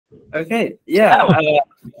Okay, yeah.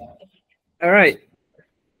 All right.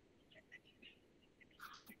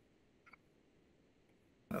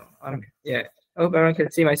 Yeah, I hope everyone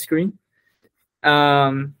can see my screen.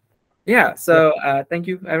 Yeah, so thank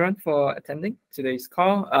you everyone for attending today's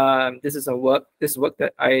call. This is work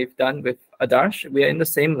that I've done with Adarsh. We are in the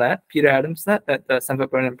same lab, Peter Adams lab at the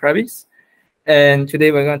Stanford Burnham Previs. And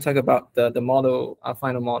today we're going to talk about the model, our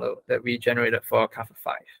final model that we generated for CAFA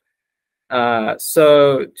 5.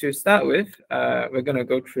 So to start with, we're going to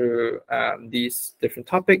go through these different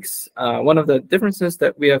topics. One of the differences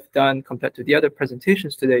that we have done compared to the other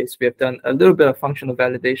presentations today is we have done a little bit of functional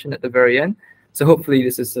validation at the very end. So hopefully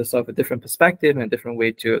this is a sort of a different perspective and a different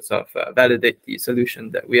way to sort of validate the solution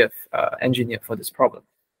that we have engineered for this problem.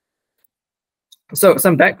 So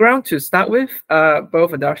some background to start with,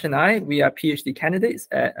 both Adarsh and I, we are PhD candidates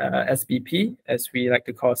at SBP, as we like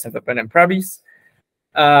to call Stanford Burnham Previs.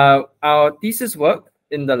 Our thesis work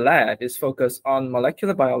in the lab is focused on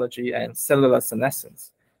molecular biology and cellular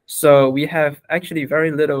senescence. So we have actually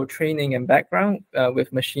very little training and background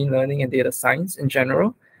with machine learning and data science in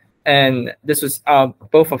general. And this was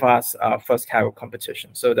both of us first Kaggle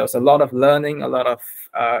competition. So there was a lot of learning, a lot of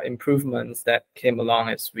improvements that came along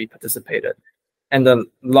as we participated. And the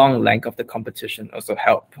long length of the competition also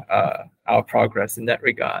helped our progress in that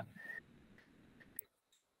regard.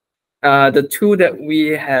 The tool that we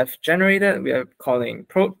have generated, we are calling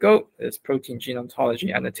ProtGo, is Protein Gene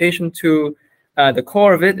Ontology Annotation Tool. The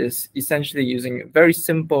core of it is essentially using very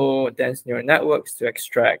simple dense neural networks to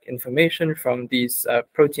extract information from these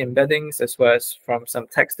protein embeddings, as well as from some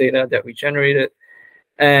text data that we generated.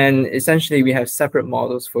 And essentially, we have separate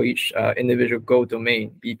models for each individual Go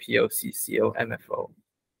domain, BPO, CCO, MFO.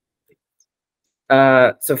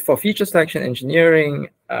 So for feature selection engineering,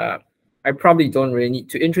 I probably don't really need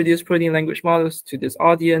to introduce protein language models to this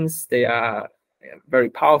audience. They are very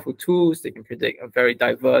powerful tools. They can predict a very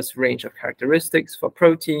diverse range of characteristics for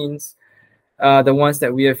proteins. The ones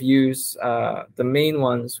that we have used, the main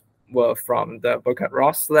ones were from the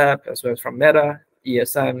Burkhard-Ross lab, as well as from Meta,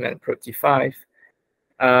 ESM, and Prot5.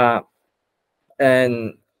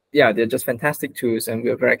 And yeah, they're just fantastic tools, and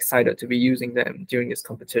we're very excited to be using them during this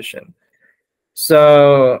competition.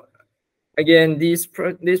 So again, these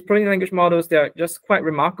protein language models, they are just quite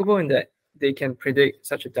remarkable in that they can predict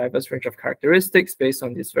such a diverse range of characteristics based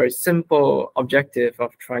on this very simple objective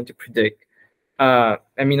of trying to predict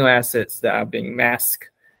amino acids that are being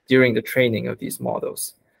masked during the training of these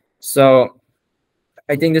models. So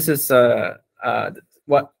I think this is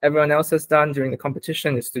what everyone else has done during the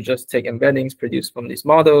competition, is to just take embeddings produced from these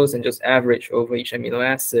models and just average over each amino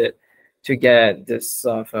acid to get this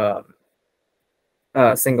sort of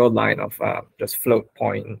single line of just float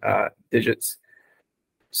point digits.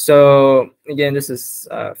 So again, this is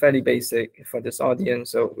fairly basic for this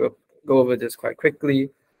audience, so we'll go over this quite quickly.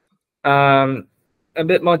 A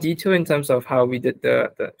bit more detail in terms of how we did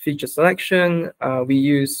the feature selection. We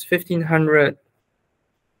used 1,500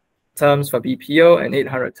 terms for BPO and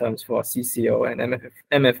 800 terms for CCO and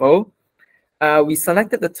MFO. We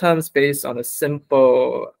selected the terms based on a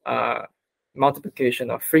simple multiplication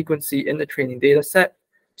of frequency in the training data set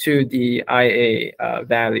to the IA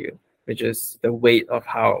value, which is the weight of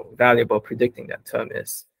how valuable predicting that term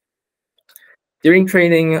is. During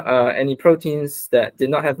training, any proteins that did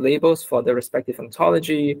not have labels for the respective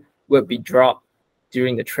ontology would be dropped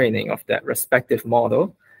during the training of that respective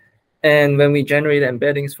model. And when we generated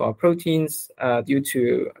embeddings for our proteins, due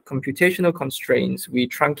to computational constraints, we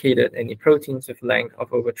truncated any proteins with length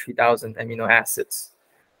of over 3,000 amino acids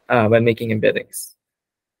when making embeddings.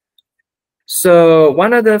 So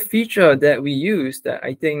one other feature that we use that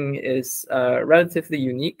I think is relatively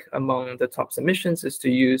unique among the top submissions is to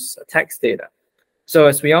use text data. So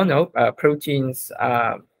as we all know, proteins,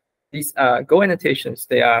 these Go annotations,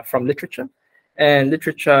 they are from literature, and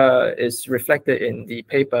literature is reflected in the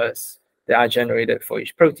papers that are generated for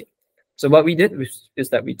each protein. So what we did is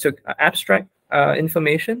that we took abstract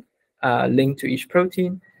information linked to each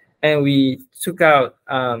protein, and we took out,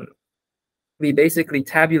 we basically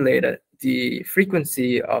tabulated the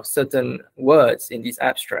frequency of certain words in these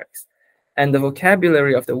abstracts. And the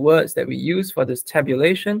vocabulary of the words that we use for this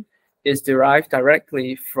tabulation is derived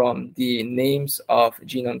directly from the names of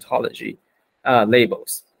gene ontology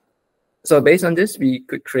labels. So based on this, we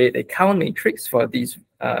could create a count matrix for these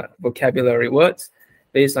vocabulary words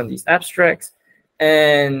based on these abstracts.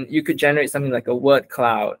 And you could generate something like a word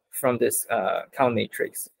cloud from this count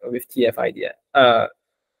matrix with TF-IDF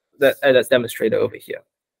that's demonstrated over here.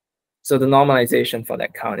 So the normalization for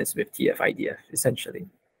that count is with TF-IDF, essentially.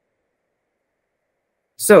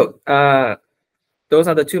 So those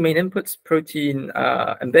are the two main inputs: protein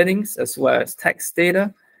embeddings as well as text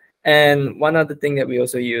data. And one other thing that we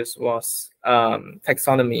also used was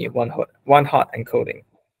taxonomy one-hot encoding.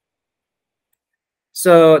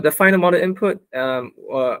 So the final model input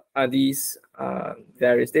are these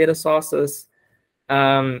various data sources.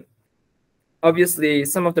 Obviously,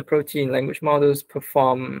 some of the protein language models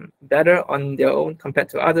perform better on their own compared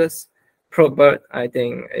to others. ProBERT, I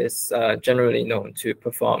think, is generally known to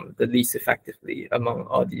perform the least effectively among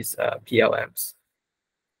all these PLMs.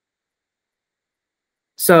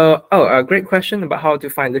 So, a great question about how to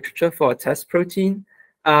find literature for a test protein.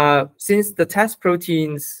 Since the test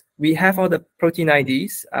proteins, we have all the protein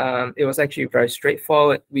IDs, it was actually very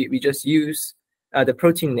straightforward. We just use the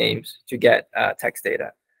protein names to get text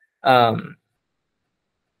data.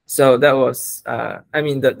 So that was, I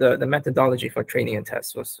mean, the methodology for training and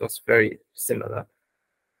tests was very similar.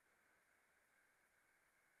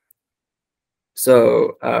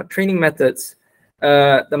 So training methods,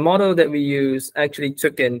 the model that we use actually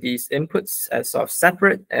took in these inputs as sort of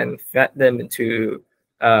separate and fed them into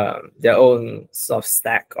their own sort of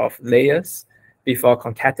stack of layers before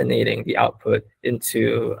concatenating the output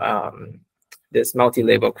into this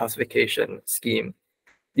multi-label classification scheme.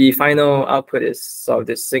 The final output is sort of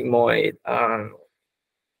this sigmoid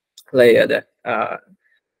layer that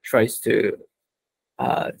tries to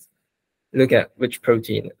look at which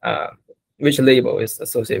protein, which label is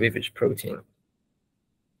associated with which protein.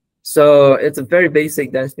 So it's a very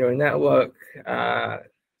basic dense neural network.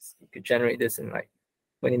 You could generate this in like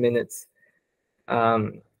 20 minutes.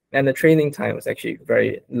 And the training time was actually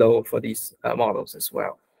very low for these models as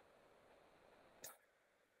well.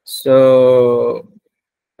 So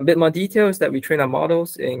a bit more detail is that we train our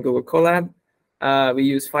models in Google Colab. We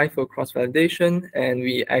use FIFO cross-validation, and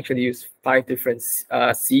we actually use 5 different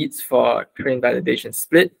seeds for train validation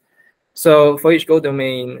split. So for each Go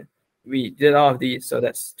domain, we did all of these. So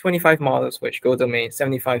that's 25 models for each Go domain,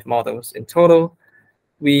 75 models in total.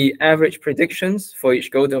 We average predictions for each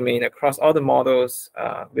Go domain across all the models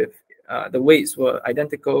with the weights were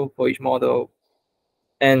identical for each model.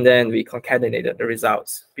 And then we concatenated the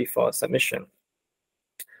results before submission.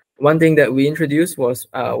 One thing that we introduced was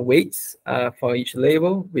weights for each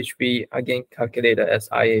label, which we again calculated as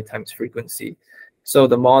IA times frequency. So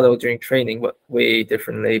the model during training would weigh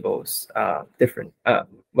different labels,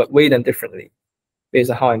 but weigh them differently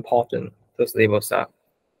based on how important those labels are.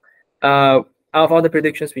 Out of all the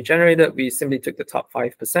predictions we generated, we simply took the top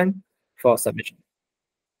 5% for submission.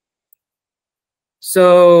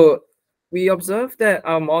 So we observed that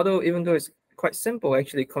our model, even though it's quite simple,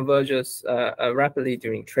 actually converges rapidly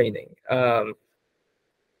during training.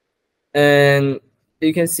 And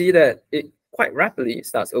you can see that it quite rapidly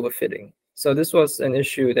starts overfitting. So this was an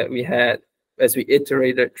issue that we had as we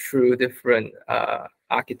iterated through different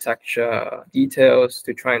architecture details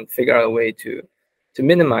to try and figure out a way to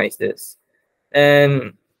minimize this.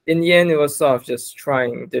 And in the end, it was sort of just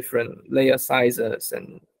trying different layer sizes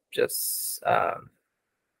and just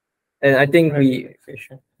and I think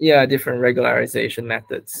different regularization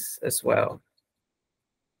methods as well.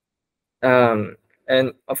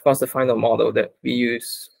 And of course, the final model that we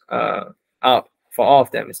use for all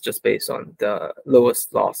of them is just based on the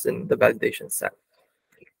lowest loss in the validation set.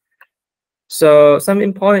 So some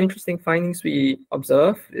important interesting findings we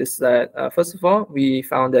observe is that, first of all, we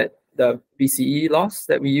found that the BCE loss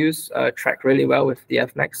that we use track really well with the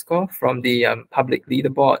Fmax score from the public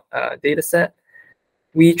leaderboard data set.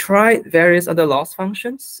 We tried various other loss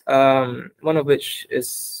functions, one of which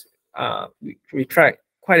is we tried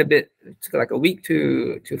quite a bit. It took like a week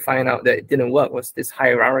to find out that it didn't work, was this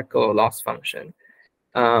hierarchical loss function.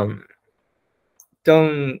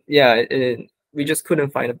 We just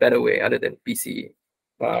couldn't find a better way other than BCE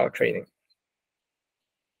for our training.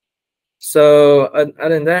 So other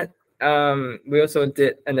than that, we also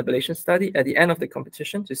did an ablation study at the end of the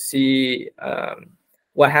competition to see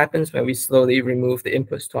what happens when we slowly remove the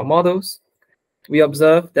inputs to our models. We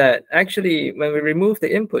observed that actually when we remove the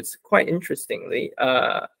inputs, quite interestingly,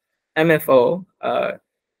 MFO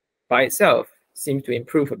by itself seemed to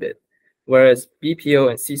improve a bit, whereas BPO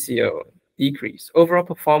and CCO decrease. Overall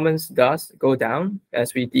performance does go down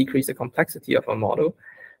as we decrease the complexity of our model.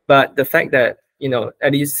 But the fact that,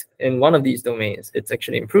 at least in one of these domains, it's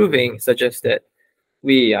actually improving suggests that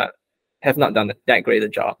we have not done that great a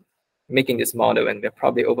job making this model, and we're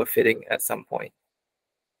probably overfitting at some point.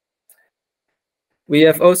 We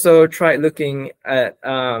have also tried looking at,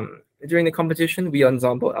 during the competition, we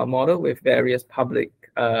ensembled our model with various public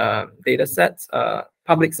data sets,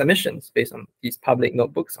 public submissions based on these public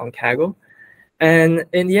notebooks on Kaggle. And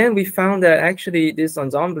in the end, we found that actually this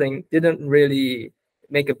ensembling didn't really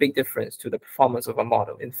make a big difference to the performance of a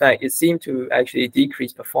model. In fact, it seemed to actually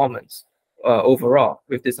decrease performance overall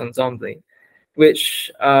with this ensembling,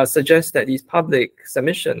 which suggests that these public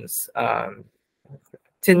submissions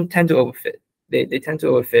tend to overfit. They tend to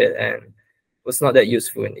overfit and was not that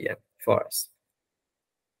useful in the end for us.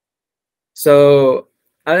 So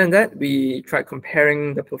other than that, we tried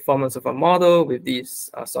comparing the performance of a model with these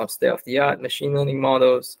sort of state-of-the-art machine learning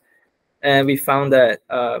models. And we found that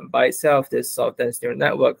by itself, this sort of dense neural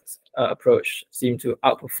networks approach seemed to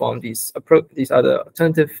outperform these other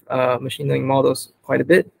alternative machine learning models quite a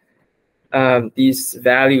bit. These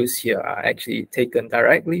values here are actually taken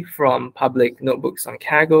directly from public notebooks on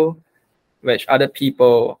Kaggle, which other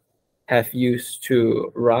people have used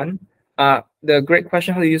to run. The great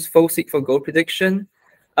question, how to use FOSEEK for goal prediction.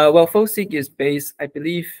 Well, FOSEEK is based, I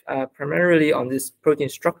believe, primarily on this protein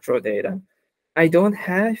structural data. I don't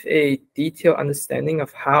have a detailed understanding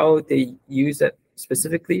of how they use it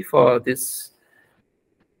specifically for this.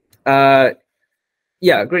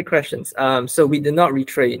 Yeah, great questions. So we did not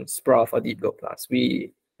retrain Sprawl for Deep Go Plus.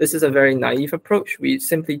 This is a very naive approach. We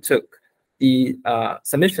simply took the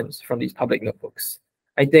submissions from these public notebooks.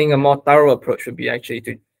 I think a more thorough approach would be actually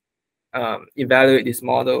to evaluate these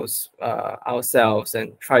models ourselves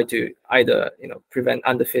and try to either prevent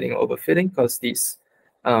underfitting or overfitting, because these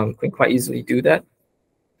can quite easily do that.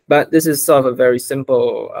 But this is sort of a very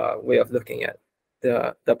simple way of looking at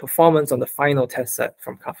the performance on the final test set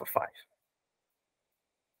from CAFA 5.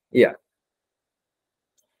 Yeah.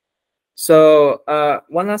 So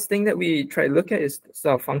one last thing that we try to look at is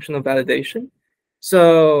sort of functional validation.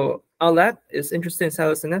 So our lab is interested in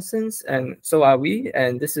cellular senescence, and so are we.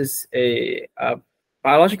 And this is a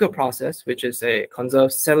biological process, which is a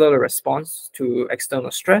conserved cellular response to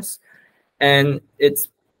external stress. And it's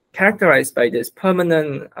characterized by this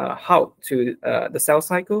permanent halt to the cell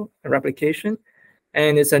cycle and replication.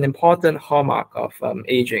 And it's an important hallmark of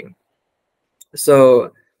aging.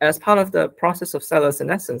 So as part of the process of cellular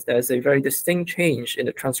senescence, there's a very distinct change in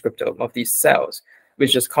the transcriptome of these cells,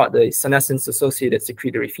 which is called the senescence-associated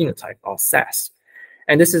secretory phenotype, or SAS.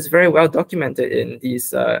 And this is very well documented in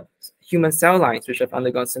these human cell lines which have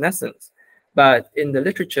undergone senescence. But in the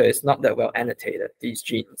literature, it's not that well annotated, these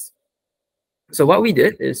genes. So what we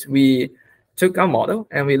did is we took our model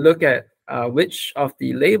and we look at which of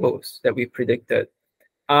the labels that we predicted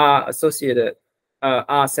are associated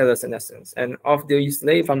are cellular senescence. And of these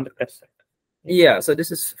labels from the test set. Yeah, so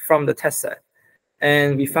this is from the test set.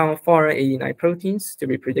 And we found 489 proteins to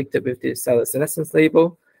be predicted with the cellular senescence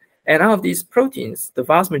label. And out of these proteins, the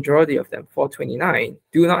vast majority of them, 429,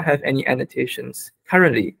 do not have any annotations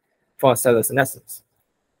currently for cellular senescence.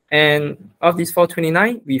 And of these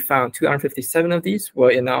 429, we found 257 of these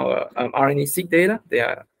were in our RNA-seq data. They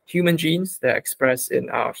are human genes that are expressed in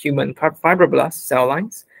our human fibroblast cell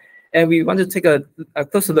lines. And we want to take a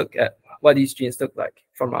closer look at what these genes look like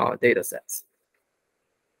from our data sets.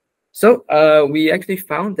 So we actually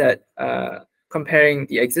found that comparing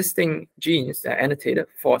the existing genes that are annotated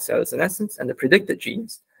for cellular senescence and the predicted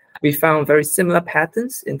genes, we found very similar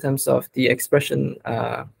patterns in terms of the expression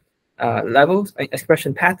levels,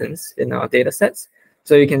 expression patterns in our data sets.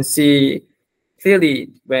 So you can see clearly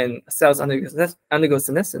when cells undergo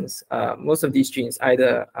senescence, most of these genes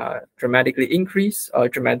either dramatically increase or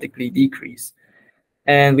dramatically decrease.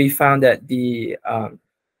 And we found that the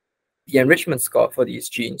enrichment score for these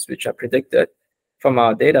genes, which are predicted from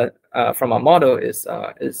our data, from our model, is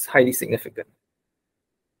highly significant.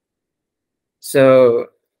 So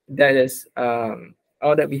that is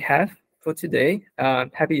all that we have for today.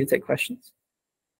 Happy to take questions.